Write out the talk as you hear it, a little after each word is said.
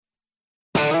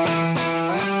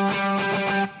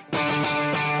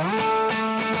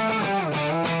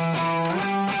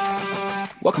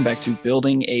Welcome back to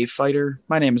Building a Fighter.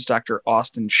 My name is Dr.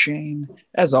 Austin Shane.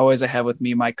 As always, I have with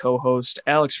me my co-host,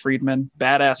 Alex Friedman,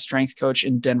 badass strength coach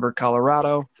in Denver,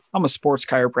 Colorado. I'm a sports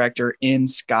chiropractor in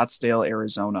Scottsdale,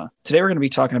 Arizona. Today, we're going to be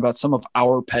talking about some of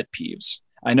our pet peeves.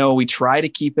 I know we try to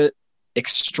keep it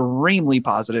extremely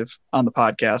positive on the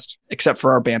podcast, except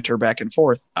for our banter back and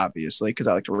forth, obviously, because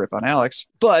I like to rip on Alex.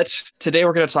 But today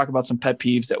we're going to talk about some pet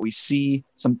peeves that we see,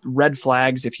 some red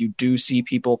flags if you do see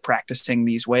people practicing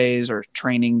these ways or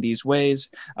training these ways,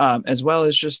 as well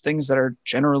as just things that are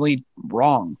generally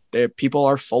wrong. People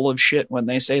are full of shit when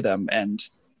they say them. And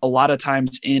a lot of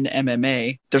times in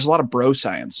MMA, there's a lot of bro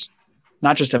science.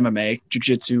 Not just MMA,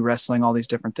 jiu-jitsu, wrestling, all these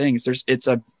different things. It's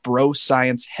a bro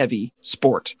science heavy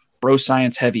sport. Bro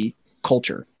science heavy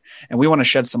culture. And we want to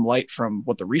shed some light from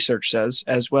what the research says,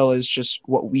 as well as just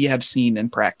what we have seen in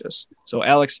practice. So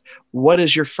Alex, what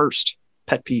is your first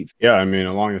pet peeve? Yeah, I mean,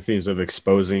 along the themes of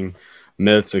exposing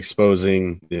myths,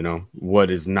 exposing, what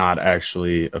is not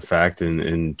actually a fact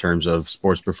in terms of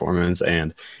sports performance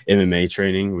and MMA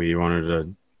training, we wanted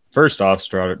to first off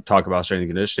talk about strength and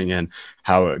conditioning and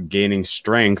how gaining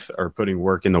strength or putting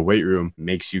work in the weight room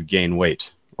makes you gain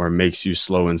weight or makes you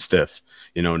slow and stiff.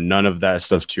 None of that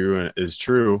stuff is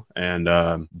true. And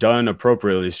done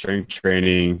appropriately, strength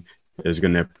training is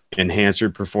going to enhance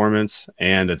your performance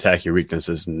and attack your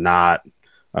weaknesses, not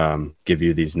give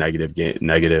you these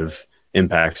negative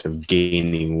impacts of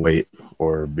gaining weight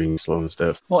or being slow and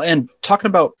stiff. Well, and talking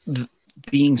about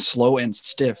being slow and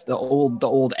stiff, the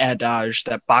old adage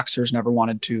that boxers never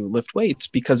wanted to lift weights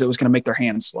because it was going to make their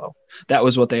hands slow. That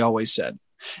was what they always said.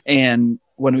 And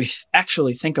when we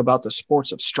actually think about the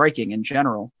sports of striking in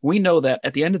general, we know that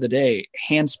at the end of the day,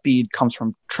 hand speed comes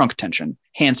from trunk tension.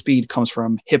 Hand speed comes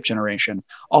from hip generation,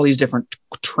 all these different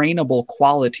trainable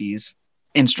qualities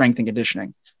in strength and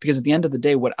conditioning. Because at the end of the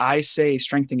day, what I say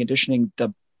strength and conditioning,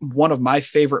 one of my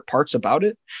favorite parts about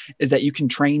it is that you can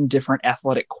train different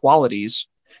athletic qualities,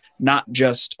 not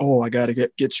just, I got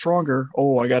to get stronger.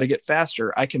 I got to get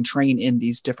faster. I can train in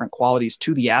these different qualities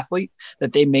to the athlete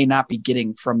that they may not be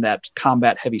getting from that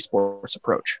combat heavy sports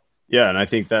approach. Yeah. And I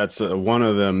think that's one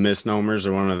of the misnomers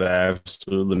or one of the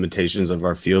absolute limitations of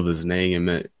our field is naming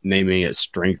it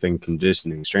strength and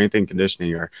conditioning. Strength and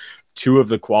conditioning are two of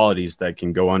the qualities that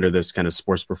can go under this kind of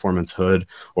sports performance hood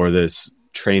or this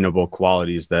trainable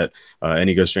qualities that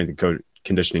any good strength and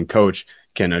conditioning coach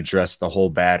can address the whole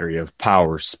battery of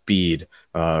power, speed,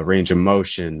 range of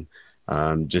motion,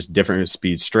 just different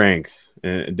speed, strength,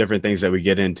 and different things that we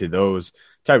get into those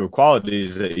type of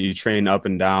qualities that you train up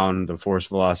and down the force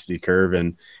velocity curve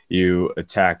and you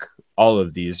attack all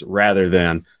of these rather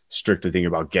than strictly thinking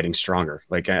about getting stronger.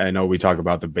 Like I know we talk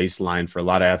about the baseline for a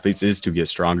lot of athletes is to get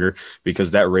stronger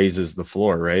because that raises the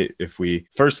floor, right? If we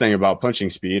first thing about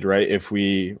punching speed, right? If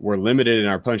we were limited in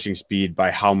our punching speed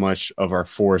by how much of our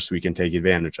force we can take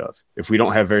advantage of. If we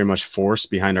don't have very much force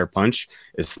behind our punch,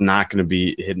 it's not going to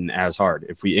be hitting as hard.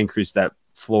 If we increase that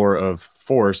floor of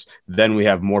force, then we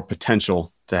have more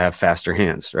potential to have faster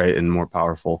hands, right? And more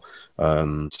powerful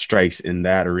strikes in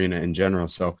that arena in general.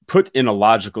 So put in a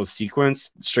logical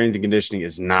sequence, strength and conditioning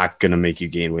is not going to make you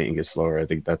gain weight and get slower. I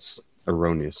think that's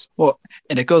erroneous. Well,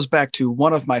 and it goes back to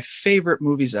one of my favorite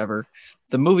movies ever,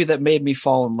 the movie that made me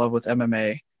fall in love with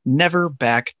MMA, Never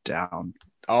Back Down.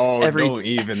 Don't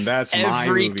even. That's my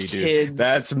movie, dude.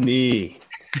 That's me.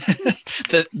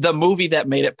 the movie that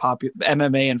made it popular,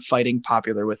 MMA and fighting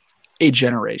popular with a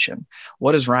generation.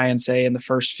 What does Ryan say in the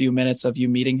first few minutes of you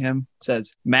meeting him? It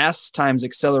says mass times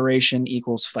acceleration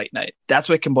equals fight night. That's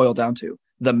what it can boil down to.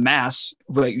 The mass,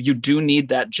 you do need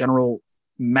that general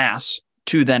mass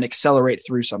to then accelerate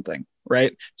through something,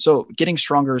 right? So getting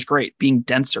stronger is great. Being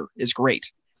denser is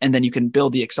great. And then you can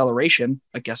build the acceleration.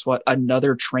 But guess what?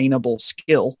 Another trainable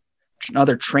skill,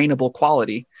 another trainable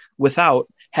quality without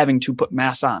having to put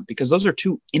mass on, because those are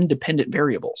two independent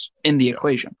variables in the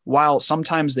equation. While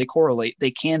sometimes they correlate,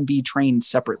 they can be trained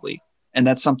separately. And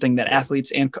that's something that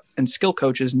athletes and skill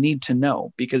coaches need to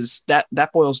know, because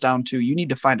that boils down to you need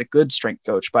to find a good strength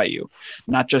coach by you,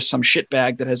 not just some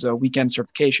shitbag that has a weekend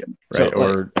certification. Right.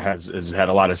 Or has had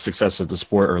a lot of success at the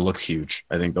sport or looks huge.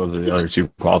 I think those are the other two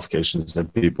qualifications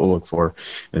that people look for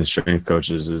in strength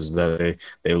coaches is that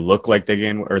they look like they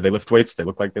gain or they lift weights. They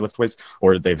look like they lift weights,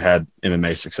 or they've had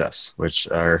MMA success, which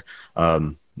are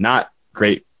not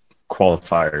great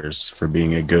qualifiers for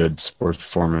being a good sports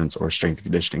performance or strength and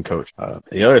conditioning coach.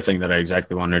 The other thing that I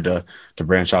exactly wanted to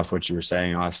branch off what you were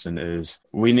saying, Austin, is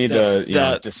we need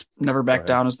Never Back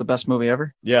Down is the best movie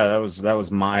ever. Yeah, that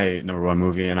was my number one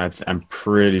movie, and I'm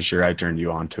pretty sure I turned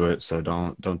you on to it. So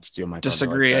don't steal my.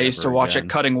 Disagree. I used to watch it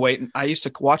cutting weight. I used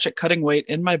to watch it cutting weight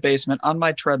in my basement on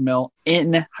my treadmill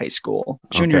in high school,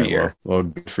 junior year. Well,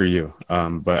 good for you.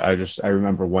 But I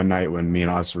remember one night when me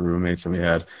and Austin were roommates, and we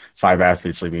had 5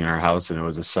 athletes living in our house, and it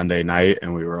was a Sunday night,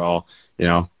 and we were all,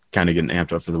 kind of getting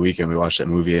amped up for the weekend. We watched that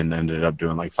movie and ended up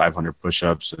doing like 500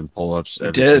 push-ups and pull-ups.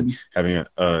 Having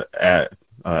a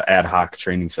ad hoc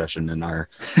training session in our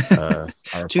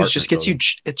dude, it just gets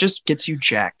you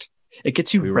jacked. It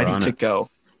gets you ready to go.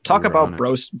 Talk about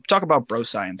bro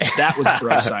science. That was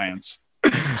bro science.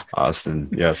 Austin,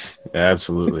 yes,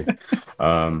 absolutely.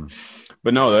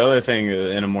 But no, the other thing,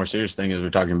 and a more serious thing, is we're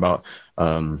talking about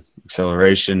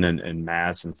acceleration and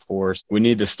mass and force. We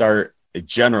need to start a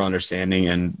general understanding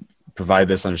and provide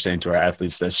this understanding to our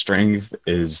athletes that strength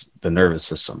is the nervous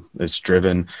system. It's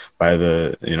driven by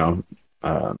the,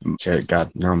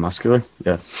 neuromuscular.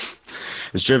 Yeah.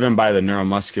 It's driven by the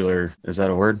neuromuscular. Is that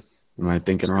a word? Am I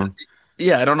thinking wrong?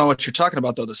 Yeah. I don't know what you're talking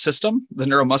about though. The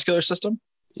neuromuscular system.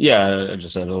 Yeah. I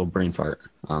just had a little brain fart.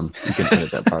 You can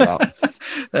edit that part out.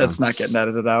 That's not getting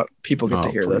edited out. People get to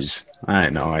hear this. I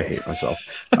know. I hate myself.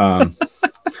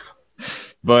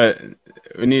 But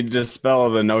we need to dispel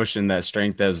the notion that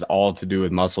strength has all to do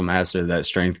with muscle mass, or that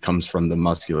strength comes from the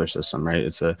muscular system, right?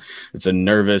 It's a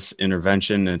nervous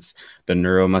intervention. It's the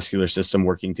neuromuscular system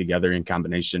working together in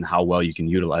combination, how well you can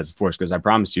utilize the force. Because I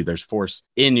promise you, there's force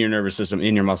in your nervous system,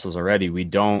 in your muscles already. We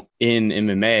don't, in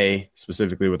MMA,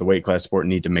 specifically with the weight class sport,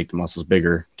 need to make the muscles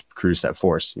bigger to produce that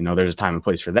force. There's a time and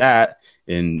place for that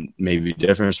in maybe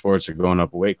different sports or going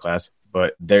up a weight class,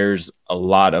 but there's a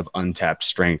lot of untapped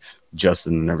strength just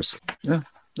in the nervous system. Yeah,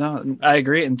 no, I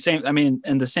agree. And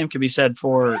the same can be said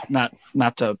for not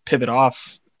to pivot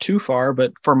off too far,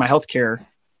 but for my healthcare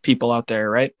people out there,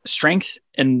 right? Strength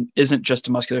isn't just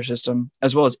a muscular system,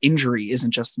 as well as injury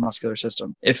isn't just the muscular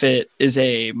system. If it is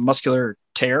a muscular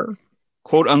tear,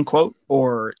 quote unquote,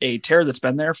 or a tear that's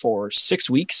been there for 6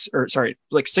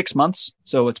 months.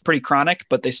 So it's pretty chronic,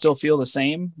 but they still feel the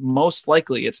same. Most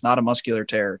likely it's not a muscular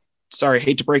tear. Sorry,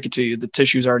 hate to break it to you. The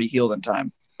tissue's already healed in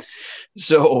time.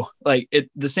 So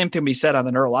the same thing be said on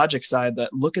the neurologic side,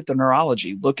 that look at the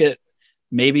neurology, look at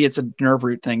maybe it's a nerve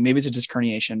root thing. Maybe it's a disc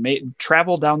herniation.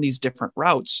 Travel down these different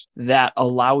routes that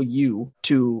allow you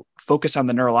to focus on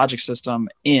the neurologic system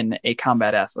in a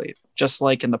combat athlete. Just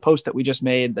like in the post that we just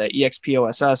made, the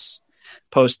EXPOSS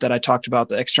post that I talked about,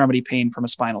 the extremity pain from a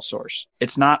spinal source.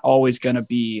 It's not always going to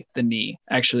be the knee.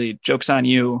 Actually, joke's on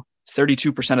you.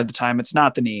 32% of the time, it's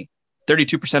not the knee.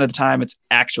 32% of the time, it's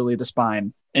actually the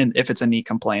spine. And if it's a knee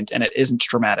complaint and it isn't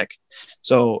traumatic.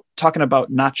 So talking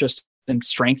about not just in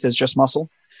strength is just muscle.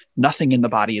 Nothing in the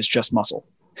body is just muscle.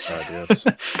 Yes.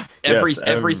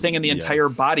 Everything in the entire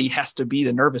body has to be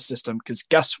the nervous system, because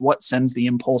guess what sends the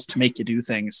impulse to make you do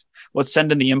things? What's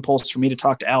sending the impulse for me to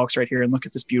talk to Alex right here and look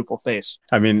at this beautiful face?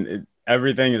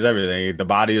 Everything is everything. The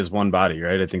body is one body,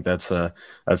 right? I think that's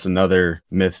another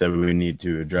myth that we need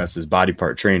to address, is body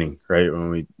part training, right? When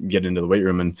we get into the weight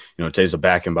room and, today's a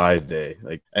back and body day.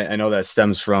 Like, I know that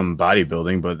stems from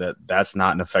bodybuilding, but that's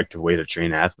not an effective way to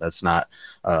train athletes. That's not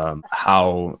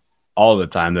how all the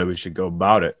time that we should go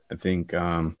about it. I think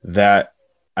that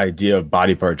idea of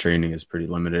body part training is pretty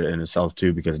limited in itself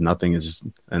too, because nothing is,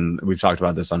 and we've talked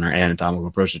about this on our anatomical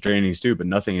approach to trainings too, but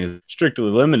nothing is strictly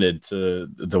limited to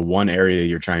the one area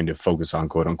you're trying to focus on,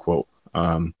 quote unquote.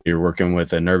 You're working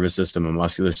with a nervous system, a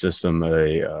muscular system,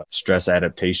 a stress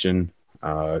adaptation,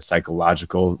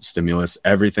 psychological stimulus.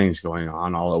 Everything's going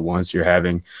on all at once. You're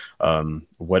having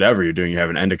whatever you're doing, you have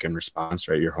an endocrine response,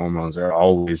 right? Your hormones are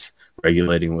always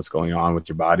regulating what's going on with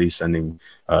your body, sending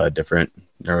different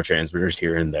neurotransmitters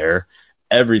here and there.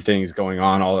 Everything's going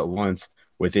on all at once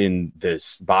within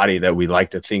this body that we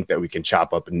like to think that we can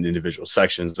chop up in individual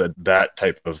sections. That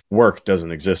type of work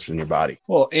doesn't exist in your body.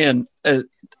 Well, and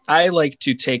I like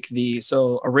to take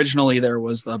so originally there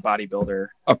was the bodybuilder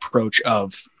approach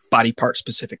of body part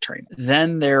specific training.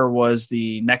 Then there was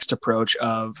the next approach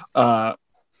of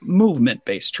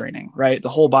movement-based training, right? The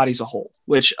whole body's a whole,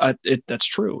 which that's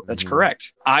true. That's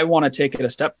correct. I want to take it a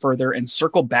step further and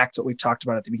circle back to what we talked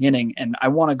about at the beginning. And I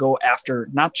want to go after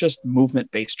not just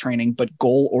movement-based training, but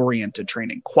goal-oriented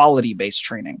training, quality-based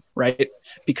training, right?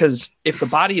 Because if the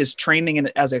body is training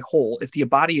as a whole, if the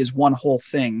body is one whole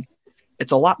thing,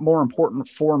 it's a lot more important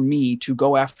for me to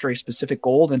go after a specific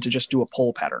goal than to just do a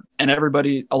pull pattern. And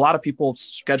a lot of people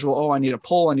schedule, I need a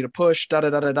pull, I need a push,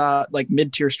 like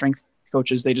mid-tier strength strength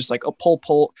coaches, they just like a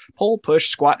pull, push,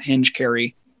 squat, hinge,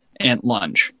 carry, and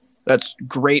lunge. That's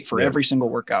great for every single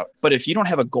workout. But if you don't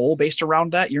have a goal based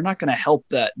around that, you're not going to help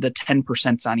the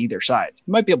 10% on either side.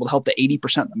 You might be able to help the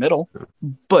 80% in the middle,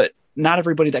 but not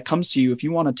everybody that comes to you, if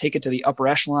you want to take it to the upper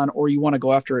echelon, or you want to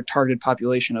go after a targeted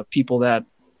population of people that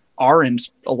are in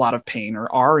a lot of pain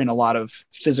or are in a lot of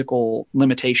physical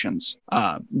limitations,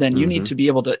 then you need to be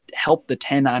able to help the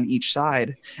 10 on each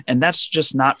side. And that's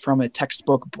just not from a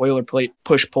textbook boilerplate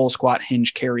push, pull, squat,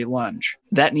 hinge, carry, lunge.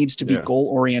 That needs to be goal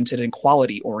oriented and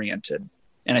quality oriented.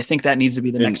 And I think that needs to be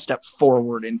the next step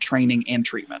forward in training and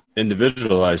treatment.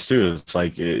 Individualized too. It's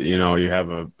like, you have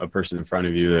a person in front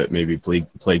of you that maybe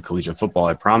played collegiate football.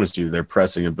 I promise you their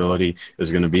pressing ability is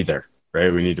going to be there. Right.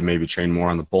 We need to maybe train more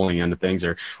on the pulling end of things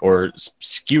or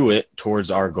skew it towards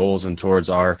our goals and towards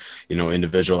our,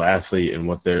 individual athlete and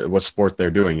what sport they're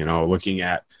doing. Looking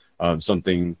at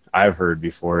something I've heard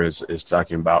before is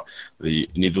talking about you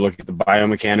need to look at the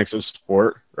biomechanics of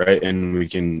sport. Right. And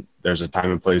there's a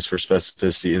time and place for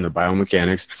specificity in the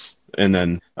biomechanics. And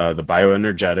then the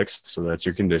bioenergetics. So that's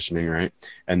your conditioning. Right.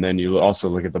 And then you also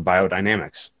look at the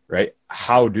biodynamics. Right?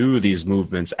 How do these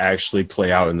movements actually play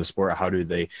out in the sport? How do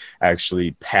they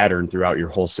actually pattern throughout your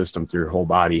whole system, through your whole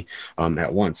body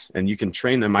at once? And you can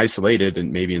train them isolated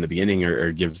and maybe in the beginning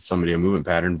or give somebody a movement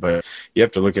pattern, but you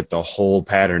have to look at the whole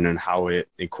pattern and how it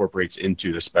incorporates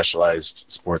into the specialized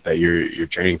sport that you're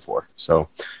training for. So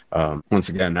once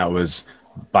again, that was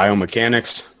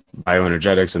biomechanics,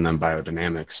 bioenergetics, and then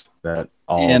biodynamics that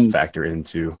all factor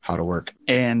into how to work.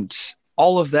 And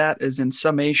all of that is in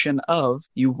summation of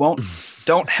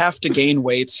don't have to gain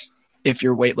weight if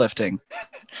you're weightlifting.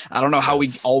 I don't know how we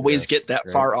always get that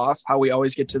far off, how we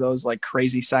always get to those like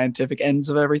crazy scientific ends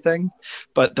of everything.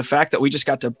 But the fact that we just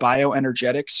got to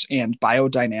bioenergetics and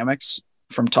biodynamics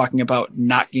from talking about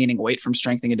not gaining weight from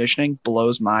strength and conditioning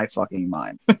blows my fucking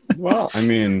mind. Well, I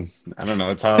mean, I don't know.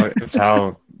 It's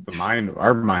how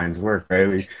our minds work,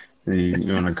 right?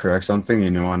 You want to correct something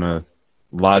and you want to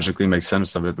logically make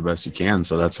sense of it the best you can.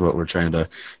 So that's what we're trying to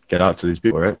get out to these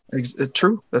people, right?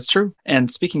 True. That's true.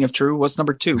 And speaking of true, what's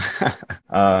number 2?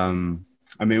 I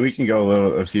mean, we can go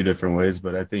a few different ways,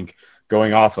 but I think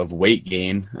going off of weight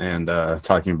gain and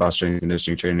talking about strength and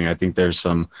conditioning training, I think there's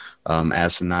some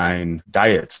asinine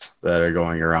diets that are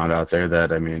going around out there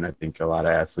that, I mean, I think a lot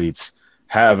of athletes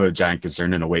have a giant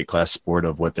concern in a weight class sport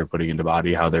of what they're putting into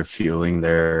body, how they're fueling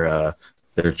their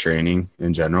training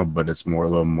in general, but it's a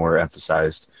little more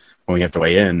emphasized when we have to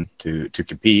weigh in to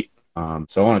compete.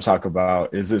 So I want to talk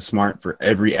about, is it smart for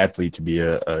every athlete to be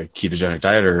a ketogenic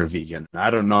diet or a vegan? I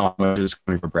don't know how much is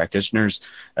coming from practitioners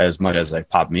as much as like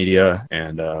pop media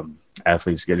and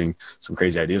athletes getting some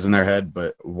crazy ideas in their head,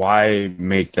 but why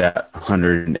make that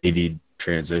 180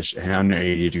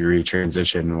 degree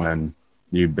transition when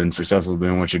you've been successful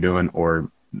doing what you're doing?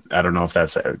 Or I don't know if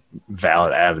that's a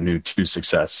valid avenue to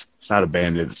success. It's not a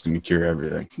Band-Aid that's going to cure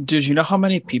everything. Dude, you know how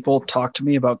many people talked to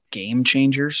me about Game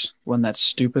Changers when that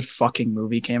stupid fucking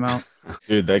movie came out?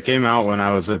 Dude, that came out when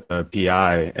I was at the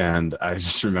PI, and I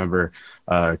just remember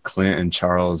Clint and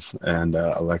Charles and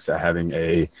Alexa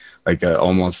having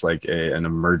almost like an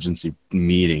emergency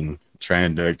meeting,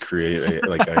 trying to create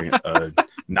a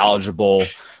knowledgeable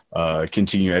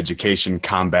continuing education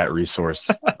combat resource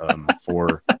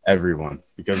for everyone,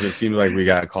 because it seemed like we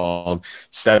got called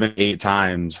 7-8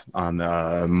 times on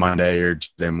Monday or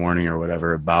Tuesday morning or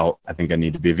whatever about, I think I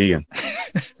need to be a vegan.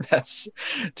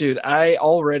 Dude,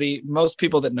 most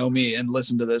people that know me and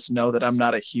listen to this know that I'm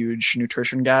not a huge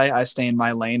nutrition guy. I stay in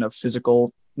my lane of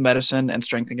physical medicine and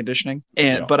strength and conditioning.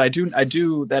 But I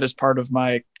do that as part of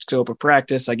my scope of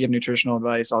practice. I give nutritional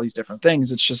advice, all these different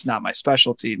things. It's just not my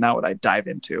specialty, not what I dive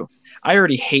into. I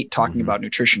already hate talking about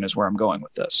nutrition is where I'm going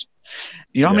with this.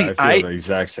 You know how many I feel the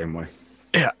exact same way.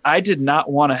 Yeah, I did not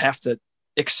want to have to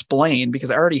explain, because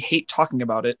I already hate talking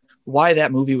about it, why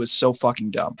that movie was so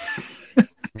fucking dumb.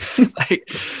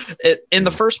 In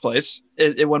the first place,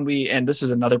 and this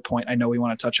is another point I know we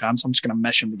want to touch on, so I'm just going to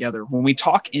mesh them together. When we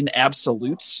talk in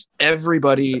absolutes,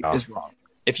 everybody is wrong.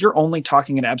 If you're only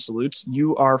talking in absolutes,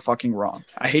 you are fucking wrong.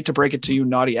 I hate to break it to you,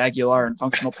 Naughty Aguilar and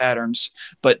functional patterns,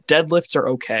 but deadlifts are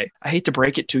okay. I hate to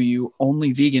break it to you,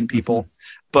 only vegan people,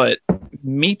 but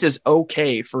meat is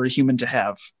okay for a human to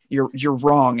have. You're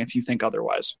wrong if you think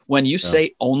otherwise. When you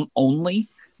say only,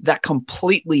 that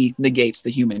completely negates the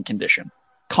human condition.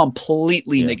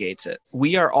 Completely negates it.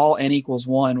 We are all N equals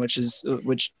 1,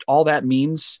 which all that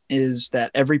means is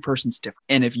that every person's different.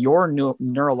 And if your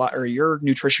your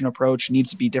nutrition approach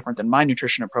needs to be different than my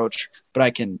nutrition approach, but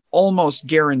I can almost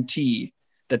guarantee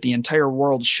that the entire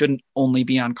world shouldn't only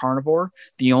be on carnivore.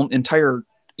 The entire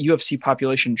UFC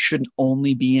population shouldn't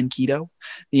only be in keto.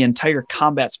 The entire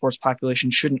combat sports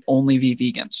population shouldn't only be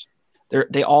vegans.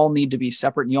 They all need to be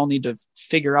separate, and you all need to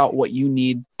figure out what you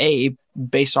need, A,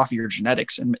 based off of your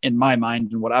genetics, in my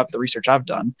mind, and the research I've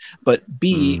done. But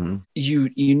B, you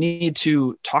need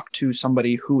to talk to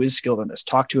somebody who is skilled in this.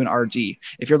 Talk to an RD.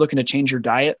 If you're looking to change your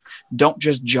diet, don't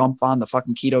just jump on the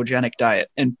fucking ketogenic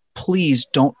diet. And please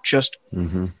don't just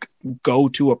go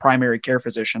to a primary care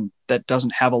physician that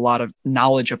doesn't have a lot of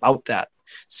knowledge about that.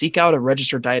 Seek out a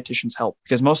registered dietitian's help,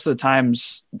 because most of the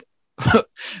times,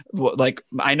 like,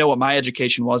 I know what my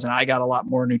education was, and I got a lot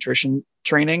more nutrition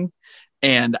training,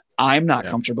 and I'm not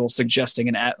comfortable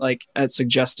suggesting a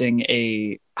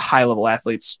high level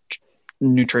athlete's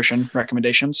nutrition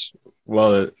recommendations.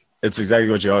 Well, it's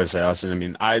exactly what you always say, Austin. I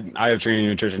mean, I have training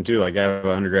in nutrition too. Like, I have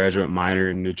an undergraduate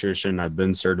minor in nutrition. I've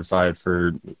been certified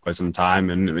for quite some time,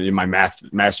 and my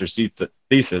master's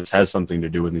thesis has something to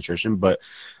do with nutrition. But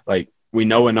like, we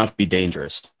know enough to be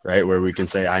dangerous, right? Where we can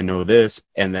say, I know this,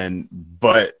 and then,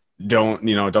 but don't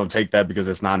take that because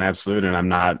it's not an absolute, and I'm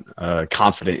not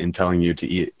confident in telling you to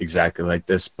eat exactly like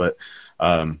this. But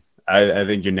I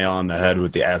think you're nailing the head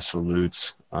with the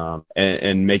absolutes,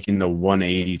 and making the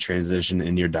 180 transition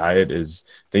in your diet is,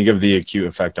 think of the acute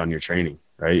effect on your training,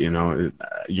 right?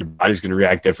 Your body's going to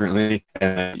react differently,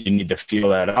 and you need to feel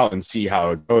that out and see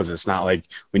how it goes. It's not like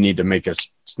we need to make a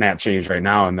snap change right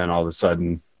now, and then all of a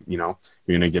sudden, you're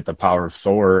going to get the power of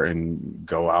Thor and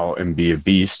go out and be a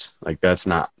beast. Like, that's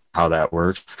not how that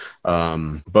works.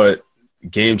 But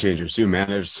game changers too, man.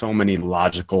 There's so many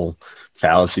logical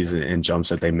fallacies and jumps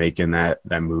that they make in that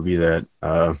movie that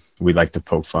we like to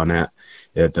poke fun at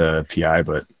the PI.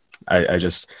 But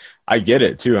I get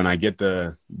it too. And I get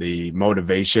the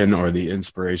motivation or the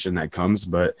inspiration that comes,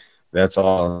 but that's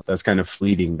kind of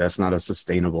fleeting. That's not a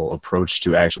sustainable approach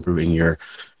to actually improving your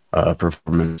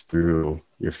performance through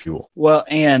your fuel. Well,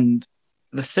 and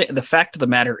the fact of the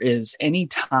matter is,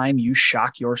 anytime you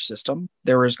shock your system,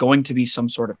 there is going to be some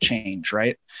sort of change,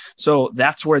 right? So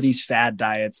that's where these fad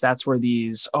diets, that's where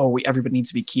everybody needs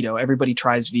to be keto, everybody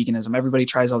tries veganism, everybody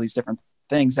tries all these different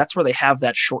things. That's where they have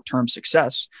that short-term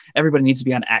success. Everybody needs to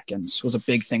be on Atkins, was a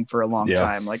big thing for a long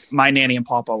time. Like, my nanny and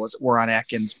papa were on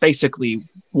Atkins basically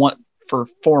for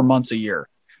 4 months a year,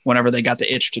 whenever they got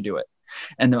the itch to do it.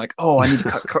 And they're like, oh, I need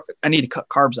to cut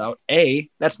carbs out. A,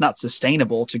 that's not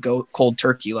sustainable to go cold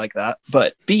turkey like that.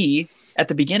 But B, at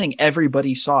the beginning,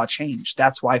 everybody saw a change.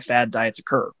 That's why fad diets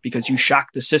occur, because you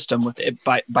shock the system with it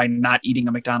by not eating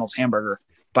a McDonald's hamburger,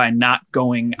 by not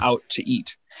going out to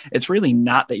eat. It's really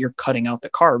not that you're cutting out the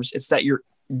carbs. It's that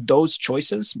those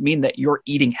choices mean that you're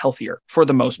eating healthier for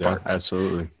the most part. Yeah,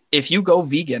 absolutely. If you go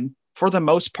vegan, for the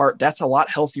most part, that's a lot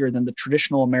healthier than the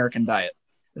traditional American diet.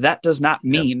 That does not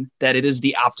mean that it is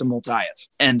the optimal diet.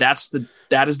 And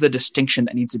that is the distinction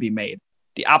that needs to be made.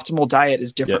 The optimal diet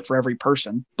is different for every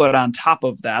person. But on top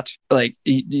of that, like,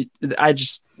 it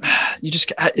just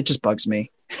bugs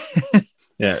me.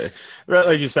 Yeah.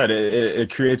 Like you said,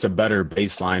 it creates a better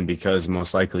baseline, because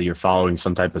most likely you're following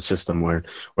some type of system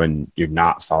when you're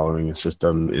not following a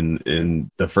system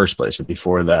in the first place or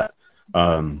before that.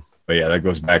 But yeah, that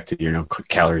goes back to,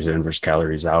 calories in versus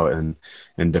calories out and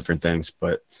different things.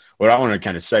 But what I want to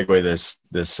kind of segue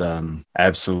this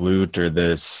absolute, or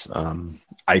this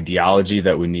ideology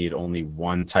that we need only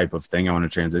one type of thing, I want to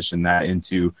transition that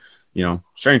into,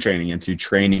 strength training, into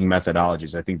training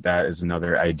methodologies. I think that is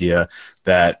another idea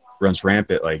that runs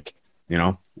rampant. Like,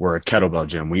 we're a kettlebell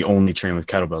gym. We only train with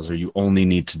kettlebells, or you only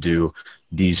need to do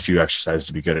these few exercises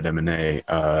to be good at M&A,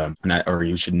 or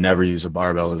you should never use a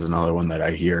barbell is another one that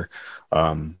I hear.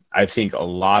 I think a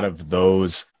lot of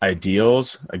those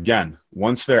ideals, again,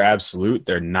 once they're absolute,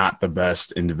 they're not the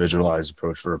best individualized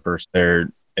approach for a person.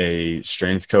 They're a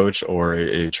strength coach or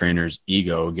a trainer's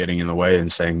ego getting in the way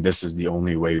and saying, this is the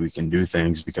only way we can do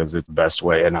things because it's the best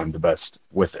way and I'm the best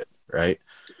with it, right?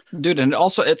 Dude, and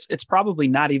also it's probably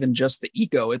not even just the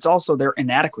ego, it's also their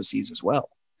inadequacies as well.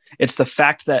 It's the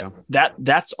fact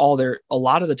that's all there. A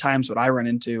lot of the times what I run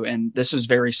into, and this is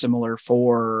very similar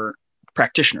for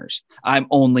practitioners, I'm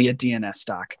only a DNS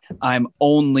doc. I'm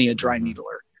only a dry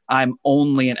needler. I'm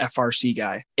only an FRC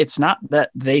guy. It's not that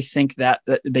they think that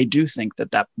they do think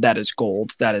that is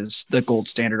gold. That is the gold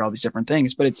standard, all these different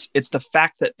things. But it's the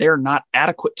fact that they're not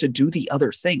adequate to do the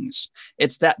other things.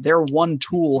 It's that their one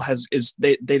tool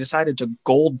they decided to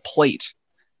gold plate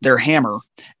their hammer,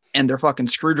 and their fucking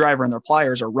screwdriver and their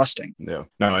pliers are rusting. Yeah,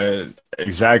 no,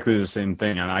 exactly the same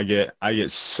thing. And I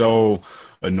get so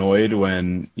annoyed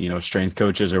when, strength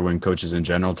coaches or when coaches in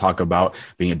general talk about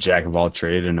being a jack of all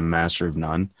trade and a master of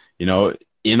none.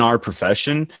 in our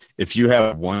profession, if you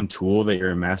have one tool that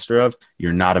you're a master of,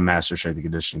 you're not a master strength and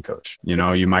conditioning coach. You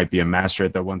know, you might be a master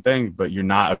at that one thing, but you're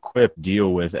not equipped to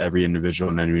deal with every individual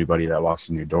and anybody that walks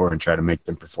in your door and try to make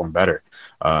them perform better.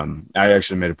 I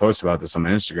actually made a post about this on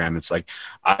my Instagram. It's like,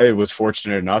 I was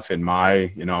fortunate enough in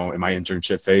my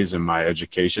internship phase and my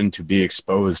education to be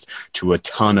exposed to a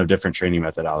ton of different training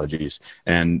methodologies.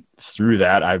 And through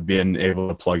that, I've been able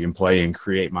to plug and play and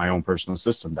create my own personal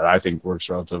system that I think works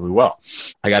relatively well.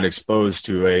 I got exposed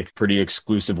to a pretty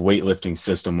exclusive weightlifting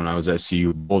system when I was at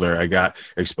CU Boulder. I got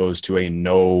exposed to a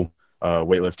no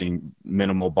weightlifting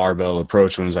minimal barbell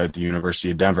approach when I was at the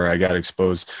University of Denver. I got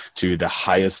exposed to the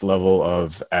highest level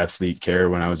of athlete care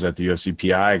when I was at the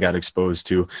UFCPI. I got exposed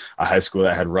to a high school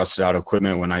that had rusted out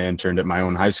equipment when I interned at my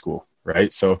own high school,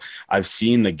 right? So I've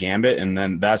seen the gambit, and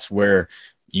then that's where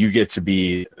you get to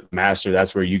be master.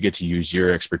 That's where you get to use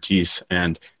your expertise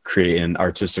and create an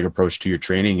artistic approach to your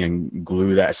training and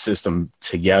glue that system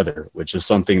together, which is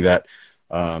something that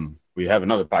we have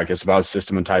another podcast about,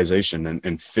 systematization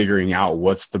and figuring out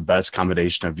what's the best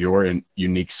combination of your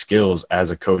unique skills as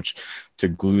a coach to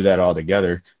glue that all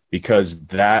together, because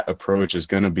that approach is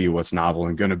going to be what's novel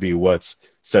and going to be what's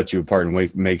sets you apart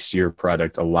and makes your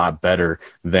product a lot better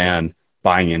than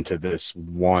buying into this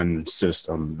one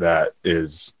system that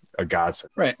is a godsend.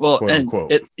 Right. Well, and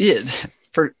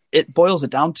it boils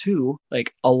it down to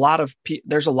like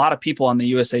there's a lot of people on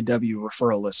the USAW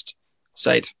referral list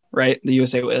site, right? The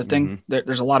USA thing.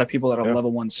 There's a lot of people that are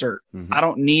level 1 cert. I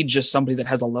don't need just somebody that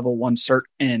has a level 1 cert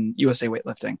in USA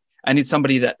weightlifting. I need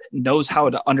somebody that knows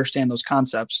how to understand those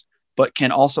concepts, but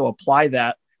can also apply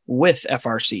that with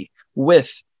FRC,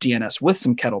 with DNS, with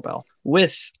some kettlebell,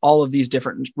 with all of these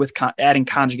different, adding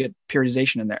conjugate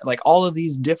periodization in there, like all of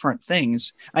these different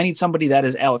things. I need somebody that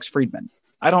is Alex Friedman.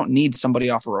 I don't need somebody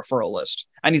off a referral list.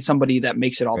 I need somebody that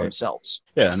makes it all themselves.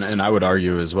 Yeah. And I would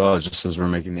argue as well, just as we're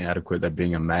making the adequate, that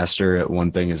being a master at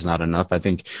one thing is not enough. I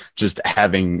think just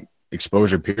having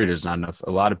exposure period is not enough.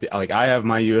 A lot of people, like I have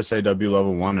my USAW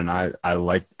level 1, and I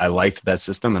liked that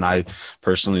system, and I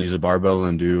personally use a barbell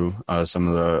and do some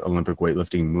of the Olympic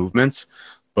weightlifting movements.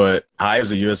 But I,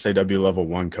 as a USAW level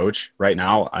 1 coach right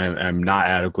now, I'm not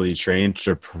adequately trained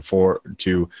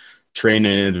to train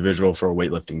an individual for a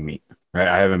weightlifting meet. Right.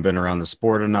 I haven't been around the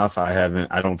sport enough.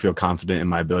 I don't feel confident in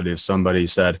my ability. If somebody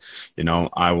said,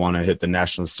 I want to hit the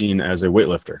national scene as a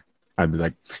weightlifter, I'd be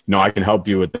like, I can help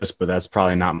you with this, but that's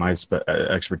probably not my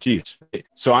expertise.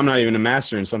 So I'm not even a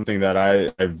master in something that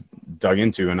I've dug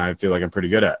into and I feel like I'm pretty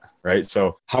good at. Right.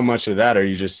 So how much of that are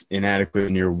you just inadequate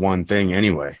in your one thing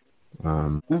anyway?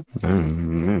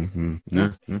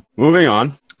 Moving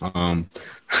on.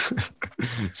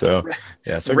 So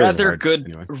rather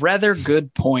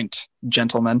good point,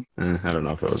 gentlemen. I don't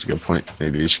know if that was a good point.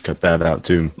 Maybe you should cut that out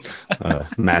too.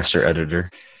 Master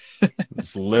editor.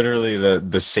 It's literally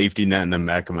the safety net in the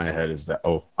back of my head is that,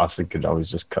 Austin could always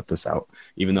just cut this out,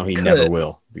 even though he never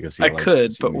will, because he likes to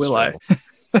see but me will struggle.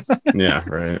 I? Yeah,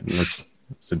 right. It's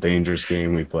a dangerous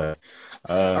game we play.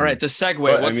 All right, the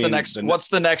segue. What's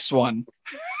the next one?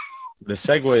 The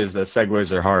segue is that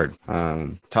segues are hard.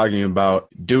 Talking about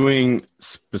doing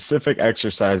specific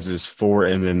exercises for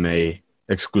MMA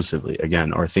exclusively,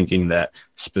 again, or thinking that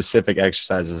specific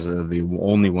exercises are the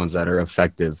only ones that are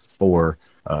effective for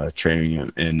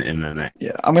training in MMA.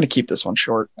 Yeah, I'm going to keep this one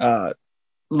short.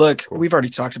 Look, We've already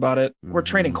talked about it. We're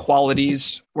training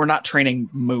qualities. We're not training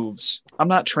moves. I'm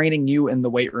not training you in the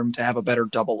weight room to have a better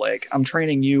double leg. I'm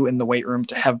training you in the weight room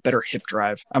to have better hip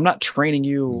drive. I'm not training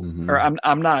you, or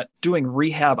I'm not doing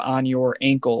rehab on your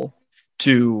ankle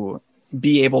to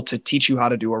be able to teach you how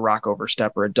to do a rock over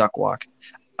step or a duck walk.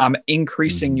 I'm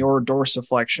increasing your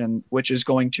dorsiflexion, which is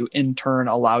going to in turn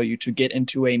allow you to get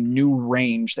into a new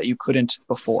range that you couldn't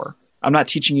before. I'm not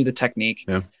teaching you the technique.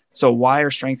 Yeah. So why are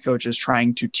strength coaches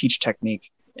trying to teach technique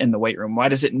in the weight room? Why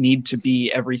does it need to be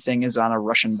everything is on a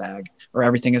Russian bag or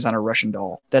everything is on a Russian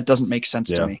doll? That doesn't make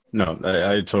sense to me. No,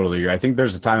 I totally agree. I think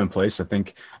there's a time and place. I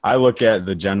think I look at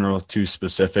the general to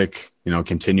specific,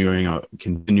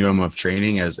 continuum of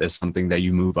training as something that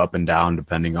you move up and down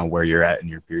depending on where you're at in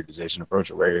your periodization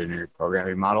approach or where you're in your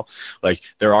programming model. Like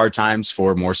there are times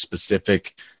for more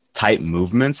specific type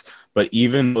movements, but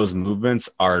even those movements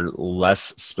are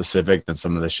less specific than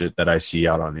some of the shit that I see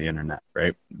out on the internet,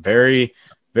 right? Very,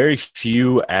 very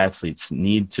few athletes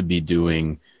need to be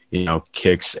doing,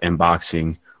 kicks and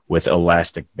boxing with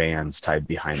elastic bands tied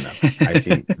behind them. I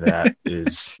think that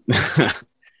is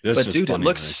but dude, it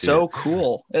looks so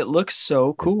cool. It looks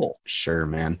so cool. Sure,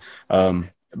 man.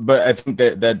 But I think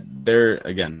that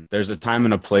there's a time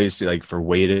and a place like for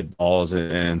weighted balls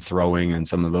and throwing, and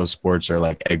some of those sports are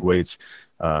like egg weights.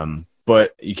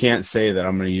 But you can't say that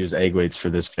I'm going to use egg weights for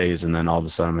this phase and then all of a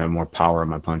sudden I'm going to have more power in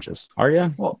my punches. Are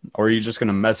you? Well, or are you just going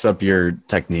to mess up your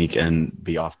technique and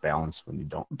be off balance when you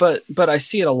don't? But I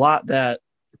see it a lot that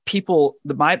people,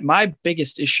 my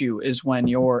biggest issue is when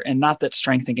you're, and not that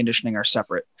strength and conditioning are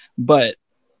separate, but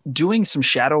doing some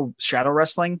shadow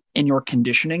wrestling in your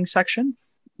conditioning section,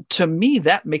 to me,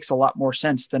 that makes a lot more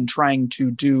sense than trying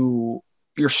to do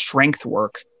your strength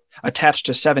work attached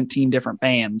to 17 different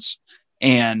bands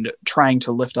and trying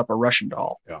to lift up a Russian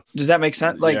doll. Yeah. Does that make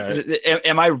sense? Like,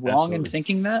 am I wrong Absolutely. in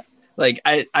thinking that? Like,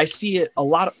 I see it a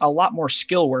lot more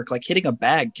skill work. Like hitting a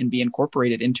bag can be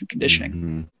incorporated into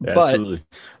conditioning, Yeah, but absolutely.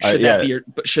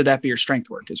 should that be your strength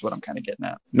work is what I'm kind of getting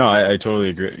at. No, I totally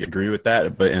agree with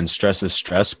that. And stress is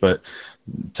stress, but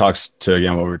talks to,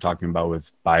 again, what we were talking about with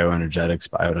bioenergetics,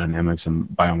 biodynamics, and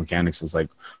biomechanics is like,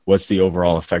 what's the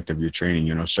overall effect of your training?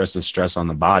 You know, stress is stress on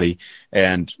the body.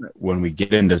 And when we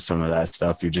get into some of that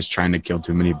stuff, you're just trying to kill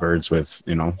too many birds with,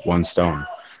 one stone,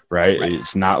 right?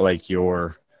 It's not like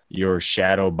your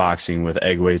shadow boxing with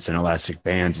egg weights and elastic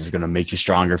bands is going to make you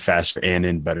stronger, faster, and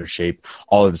in better shape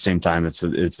all at the same time. It's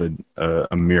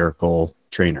a miracle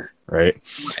trainer, right?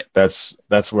 That's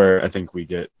where I think we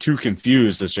get too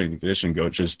confused as strength and conditioning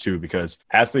coaches too, because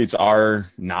athletes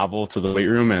are novel to the weight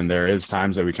room and there is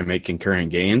times that we can make concurrent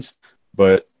gains,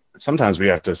 but sometimes we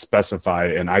have to specify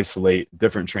and isolate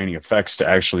different training effects to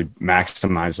actually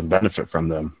maximize and benefit from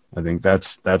them. I think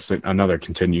that's another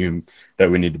continuum that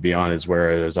we need to be on, is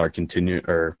where there's our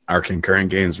concurrent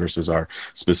gains versus our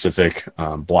specific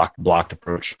blocked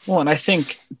approach. Well, and I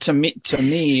think to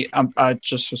me, I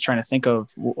just was trying to think of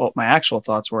what my actual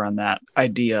thoughts were on that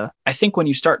idea. I think when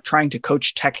you start trying to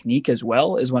coach technique as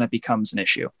well is when it becomes an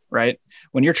issue, right?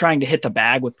 When you're trying to hit the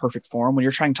bag with perfect form, when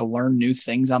you're trying to learn new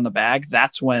things on the bag,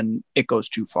 that's when it goes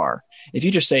too far. If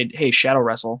you just say, hey, shadow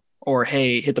wrestle, or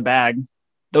hey, hit the bag,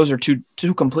 those are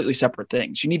two completely separate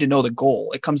things. You need to know the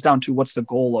goal. It comes down to what's the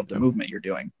goal of the movement you're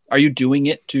doing. Are you doing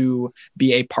it to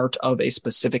be a part of a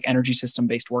specific energy system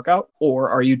based workout, or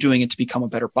are you doing it to become a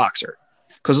better boxer?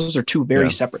 Because those are two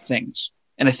very separate things.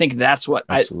 And I think that's what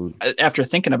after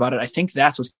thinking about it, I think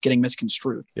that's what's getting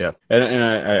misconstrued. Yeah. And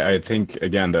I think,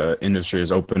 again, the industry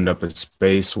has opened up a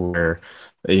space where,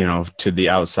 to the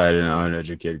outside and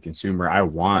uneducated consumer, I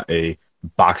want a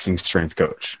boxing strength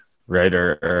coach, right?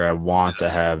 Or I want to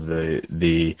have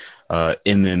the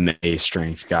MMA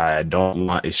strength guy. I don't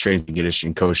want a strength and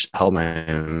conditioning coach to help me.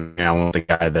 I want the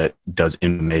guy that does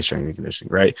MMA strength and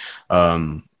conditioning, right?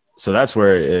 So that's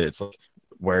where it's like,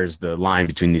 where's the line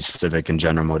between these specific and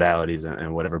general modalities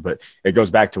and whatever, but it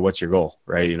goes back to what's your goal,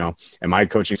 right? Am I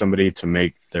coaching somebody to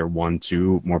make their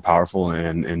 1-2 more powerful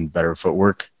and better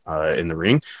footwork in the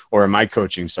ring? Or am I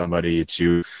coaching somebody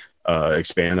to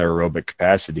expand their aerobic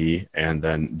capacity and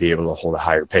then be able to hold a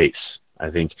higher pace?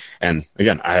 I think, and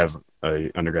again, I have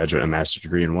an undergraduate and master's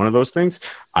degree in one of those things.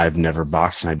 I've never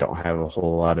boxed and I don't have a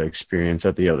whole lot of experience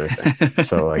at the other thing.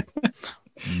 So like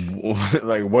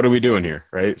what are we doing here,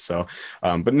 right? So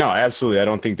but no, absolutely, I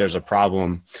don't think there's a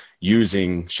problem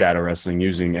using shadow wrestling,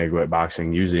 using egg weight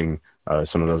boxing, using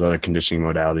some of those other conditioning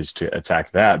modalities to attack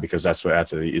that, because that's what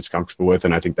athlete is comfortable with.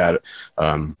 And I think that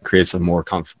creates a more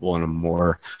comfortable and a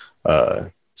more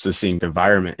succinct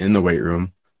environment in the weight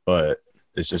room. But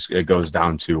it goes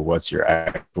down to what's your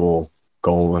actual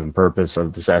goal and purpose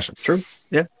of the session. True.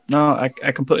 Yeah. No,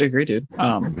 I completely agree, dude.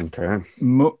 Okay.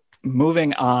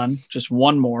 Moving on, just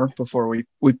one more before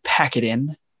we pack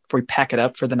it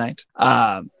up for the night.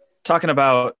 Talking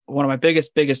about one of my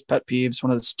biggest pet peeves,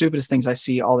 one of the stupidest things I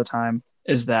see all the time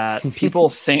is that people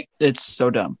think it's so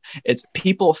dumb. It's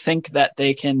people think that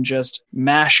they can just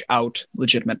mash out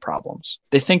legitimate problems.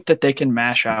 They think that they can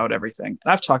mash out everything.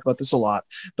 And I've talked about this a lot,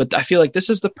 but I feel like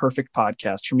this is the perfect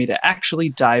podcast for me to actually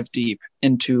dive deep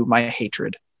into my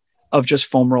hatred of just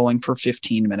foam rolling for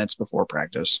 15 minutes before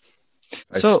practice.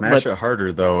 Smash it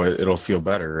harder though, it'll feel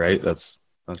better, right? That's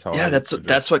how. Yeah,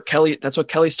 that's what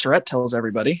Kelly Starrett tells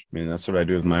everybody. I mean, that's what I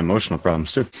do with my emotional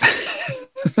problems too.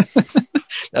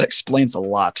 That explains a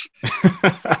lot.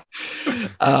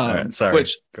 Right, sorry.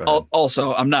 Which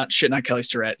also, I'm not shitting on Kelly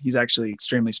Starrett. He's actually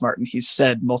extremely smart, and he's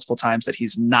said multiple times that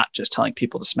he's not just telling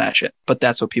people to smash it, but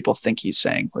that's what people think he's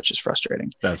saying, which is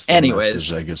frustrating. That's the message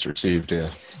that gets received.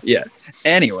 Yeah.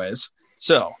 Anyways,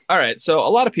 so all right, so a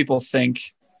lot of people think,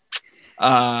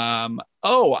 my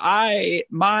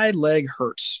leg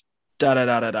hurts.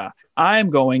 I'm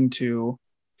going to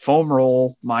foam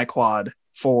roll my quad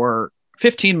for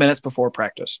 15 minutes before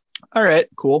practice. All right,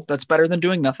 cool. That's better than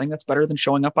doing nothing. That's better than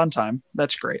showing up on time.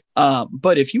 That's great.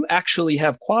 But if you actually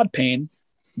have quad pain,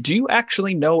 Do you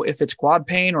actually know if it's quad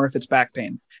pain or if it's back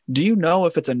pain? Do you know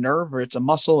if it's a nerve or it's a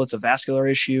muscle, it's a vascular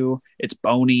issue, it's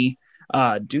bony?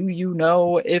 Do you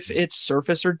know if it's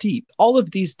surface or deep? All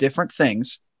of these different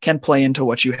things can play into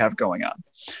what you have going on.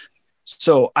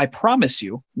 So I promise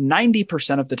you,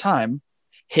 90% of the time,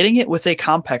 hitting it with a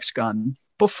Compex gun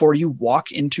before you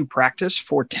walk into practice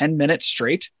for 10 minutes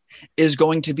straight is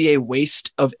going to be a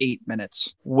waste of 8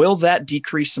 minutes. Will that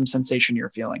decrease some sensation you're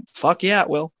feeling? Fuck yeah, it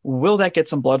will. Will that get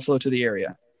some blood flow to the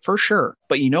area? For sure.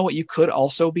 But you know what you could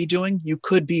also be doing? You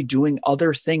could be doing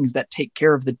other things that take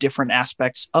care of the different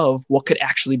aspects of what could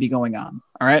actually be going on.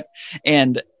 All right.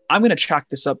 And I'm going to chalk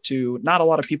this up to not a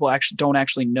lot of people don't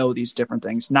actually know these different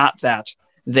things. Not that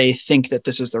they think that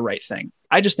this is the right thing.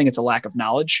 I just think it's a lack of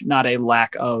knowledge, not a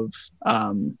lack of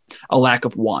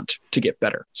want to get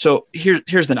better. So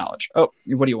here's the knowledge. Oh,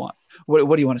 what do you want?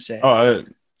 What do you want to say?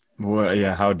 Well,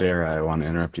 yeah, how dare I want to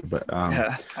interrupt you, but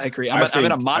yeah, I agree. I'm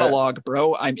in a monologue,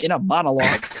 bro. I'm in a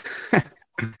monologue.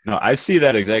 No, I see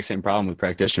that exact same problem with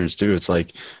practitioners too. It's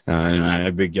like, and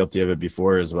I've been guilty of it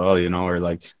before as well, or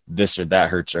like this or that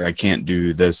hurts, or I can't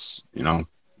do this,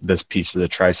 this piece of the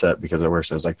tricep because it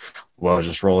works. I was like, well,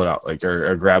 just roll it out, like,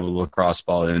 or grab a lacrosse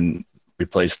ball and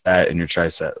replace that in your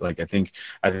tricep. Like, I think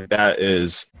that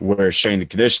is where strength and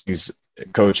conditioning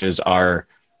coaches are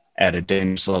at a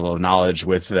dangerous level of knowledge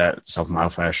with that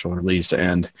self-myofascial release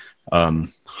and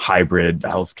hybrid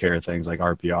healthcare things like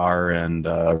RPR and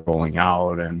rolling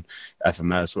out and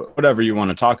FMS, whatever you want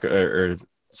to talk or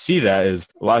see. That is,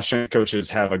 a lot of strength coaches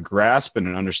have a grasp and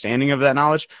an understanding of that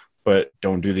knowledge, but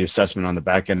don't do the assessment on the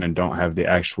back end and don't have the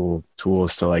actual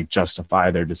tools to like justify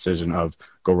their decision of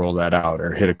go roll that out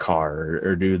or hit a car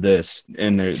or do this.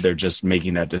 And they're just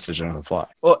making that decision on the fly.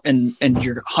 Well, and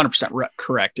you're 100%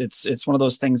 correct. It's one of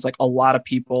those things, like a lot of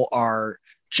people are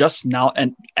just now,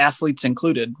 and athletes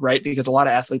included, right? Because a lot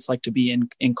of athletes like to be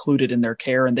included in their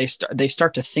care, and they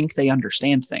start to think they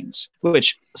understand things,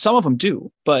 which some of them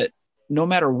do, but no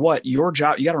matter what, your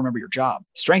job, you got to remember your job.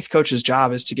 Strength coach's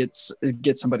job is to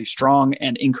get somebody strong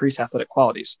and increase athletic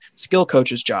qualities. Skill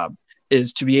coach's job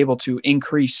is to be able to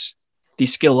increase the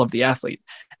skill of the athlete.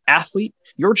 Athlete,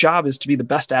 your job is to be the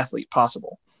best athlete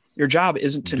possible. Your job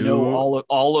isn't to know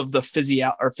all of the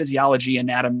physiology,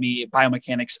 anatomy,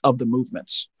 biomechanics of the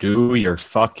movements. Do your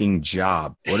fucking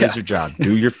job. What is your job?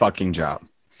 Do your fucking job.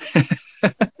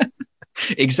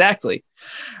 Exactly.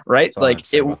 Right. Like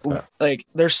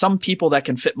there's some people that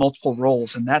can fit multiple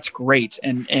roles, and that's great.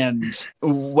 And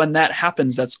when that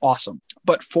happens, that's awesome.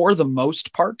 But for the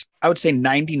most part, I would say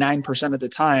 99% of the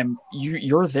time,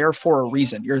 you're there for a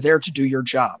reason. You're there to do your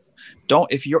job.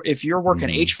 If you're working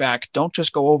HVAC, don't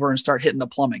just go over and start hitting the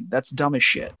plumbing. That's dumb as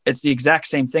shit. It's the exact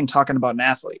same thing talking about an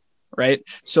athlete. Right.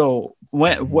 So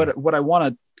what I want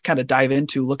to kind of dive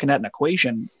into, looking at an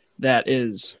equation that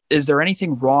is there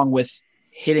anything wrong with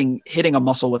hitting a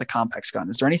muscle with a Compex gun?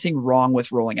 Is there anything wrong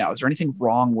with rolling out? Is there anything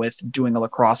wrong with doing a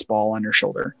lacrosse ball on your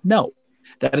shoulder? No.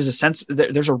 That is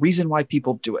there's a reason why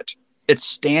people do it. It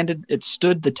stood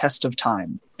the test of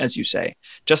time, as you say.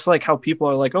 Just like how people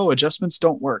are like, oh, adjustments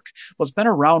don't work. Well, it's been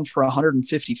around for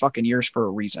 150 fucking years for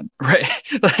a reason, right?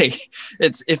 Like,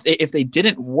 it's if they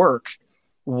didn't work,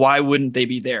 why wouldn't they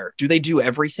be there? Do they do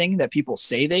everything that people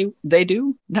say they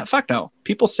do? No, fuck no.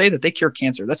 People say that they cure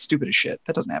cancer. That's stupid as shit.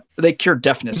 That doesn't happen. They cured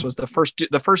deafness. Was the first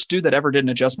dude that ever did an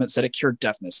adjustment said it cured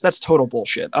deafness. That's total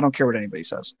bullshit. I don't care what anybody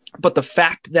says. But the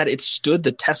fact that it stood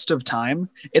the test of time,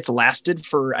 it's lasted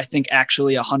for, I think,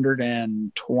 actually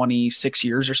 126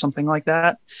 years or something like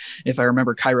that, if I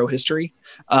remember Cairo history.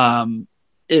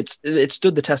 It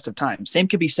stood the test of time. Same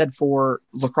could be said for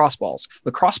lacrosse balls.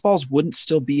 Lacrosse balls wouldn't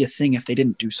still be a thing if they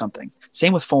didn't do something.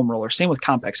 Same with foam roller, same with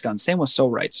Compex guns, same with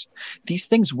Pso-Rights. These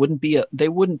things wouldn't be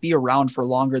around for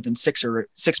longer than 6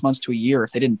 months to a year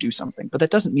if they didn't do something. But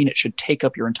that doesn't mean it should take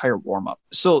up your entire warm up.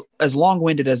 So as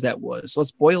long-winded as that was,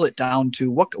 let's boil it down to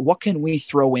what can we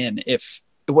throw in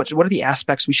what are the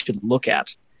aspects we should look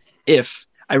at if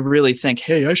I really think,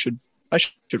 hey, I should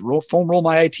foam roll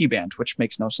my IT band, which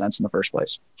makes no sense in the first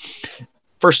place.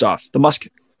 First off, the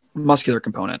muscular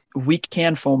component. We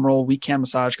can foam roll, we can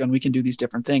massage gun, we can do these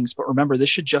different things. But remember, this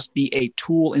should just be a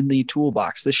tool in the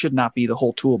toolbox. This should not be the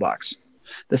whole toolbox.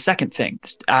 The second thing,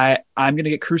 I'm going to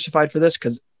get crucified for this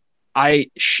because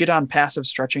I shit on passive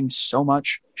stretching so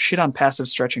much.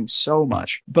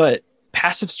 But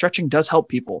passive stretching does help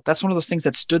people. That's one of those things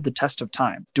that stood the test of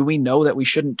time. Do we know that we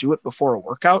shouldn't do it before a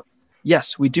workout?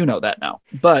 Yes, we do know that now,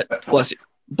 but bless you.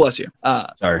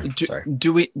 Sorry.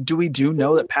 Do we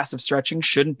know that passive stretching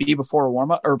shouldn't be before a warm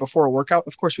up or before a workout?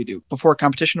 Of course we do. Before a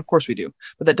competition? Of course we do.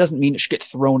 But that doesn't mean it should get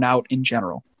thrown out in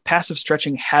general. Passive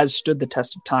stretching has stood the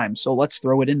test of time, so let's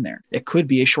throw it in there. It could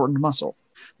be a shortened muscle.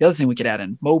 The other thing we could add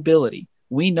in, mobility.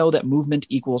 We know that movement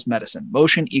equals medicine.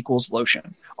 Motion equals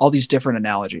lotion. All these different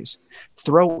analogies.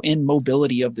 Throw in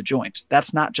mobility of the joint.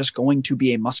 That's not just going to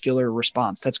be a muscular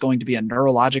response. That's going to be a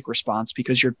neurologic response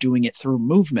because you're doing it through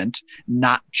movement,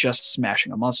 not just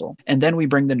smashing a muscle. And then we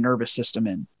bring the nervous system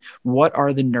in. What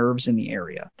are the nerves in the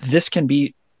area? This can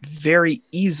be very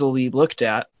easily looked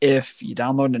at if you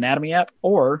download an anatomy app,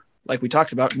 or like we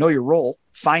talked about, know your role.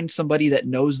 Find somebody that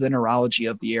knows the neurology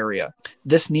of the area.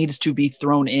 This needs to be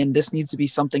thrown in. This needs to be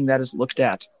something that is looked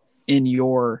at in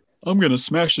your, I'm going to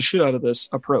smash the shit out of this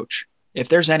approach. If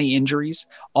there's any injuries,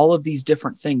 all of these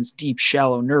different things, deep,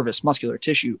 shallow, nervous, muscular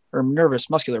tissue, or nervous,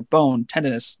 muscular, bone,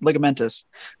 tendinous, ligamentous,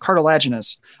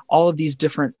 cartilaginous, all of these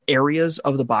different areas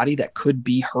of the body that could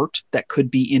be hurt, that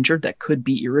could be injured, that could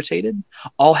be irritated,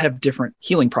 all have different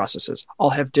healing processes,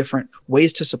 all have different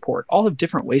ways to support, all have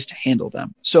different ways to handle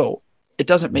them. So it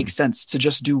doesn't make sense to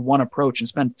just do one approach and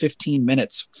spend 15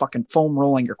 minutes fucking foam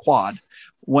rolling your quad,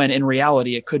 when in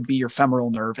reality it could be your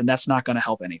femoral nerve, and that's not going to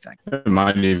help anything. It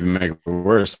might even make it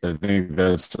worse. I think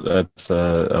that's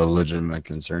a legitimate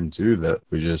concern too, that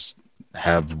we just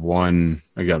have one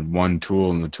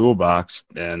tool in the toolbox,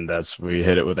 and we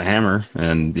hit it with a hammer,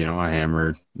 and a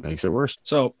hammer makes it worse.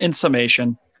 So in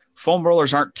summation, foam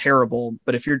rollers aren't terrible,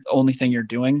 but if you're the only thing you're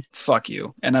doing, fuck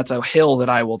you. And that's a hill that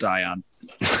I will die on.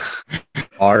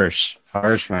 Harsh,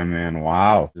 my man.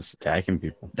 Wow, just attacking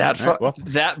people. That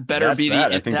better be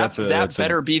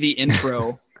the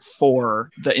intro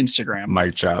for the Instagram.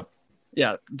 Mic chop.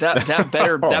 Yeah, that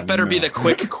better be the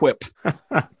quick quip.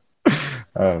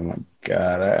 Oh my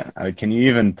god! Can you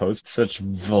even post such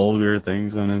vulgar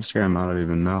things on Instagram? I don't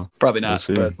even know. Probably not,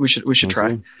 but we should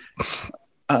try.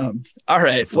 All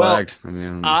right. Flagged.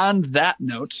 Well, on that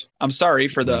note, I'm sorry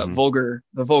for the vulgar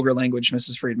language,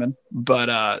 Mrs. Friedman,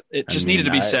 but it just needed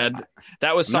to be said.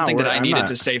 That was something that I needed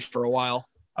to say for a while.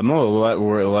 I'm a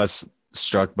little less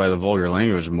struck by the vulgar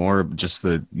language, more just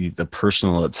the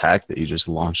personal attack that you just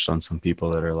launched on some people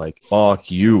that are like,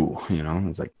 "Fuck you,"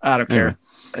 It's like, I don't care.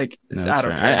 Like, no, I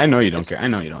don't care. I know you don't care. I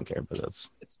know you don't care, but it's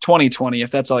 2020.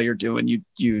 If that's all you're doing,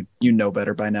 you know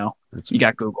better by now. You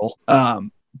got Google.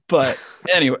 But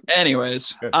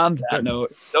anyways, on that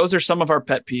note, those are some of our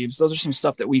pet peeves. Those are some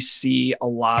stuff that we see a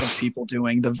lot of people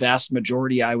doing, the vast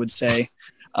majority, I would say.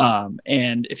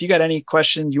 And if you got any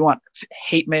questions, you want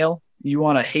hate mail, you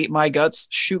want to hate my guts,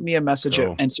 shoot me a message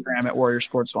at Instagram at Warrior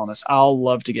Sports Wellness. I'll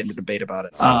love to get into debate about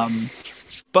it.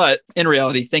 But in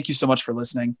reality, thank you so much for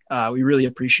listening. We really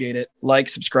appreciate it. Like,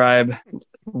 subscribe,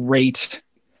 rate,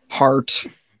 heart,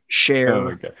 share. Oh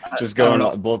my God. Just going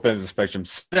on both ends of the spectrum.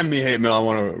 Send me hate mail.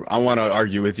 I want to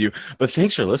argue with you. But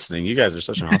thanks for listening. You guys are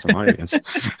such an awesome audience.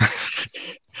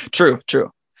 True.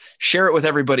 Share it with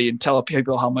everybody and tell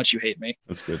people how much you hate me.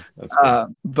 That's good.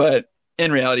 But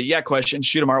in reality, questions,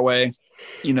 shoot them our way.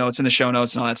 It's in the show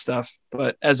notes and all that stuff.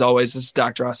 But as always, this is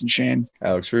Dr. Austin Shane.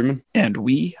 Alex Friedman. And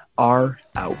we are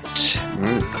out. All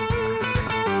right.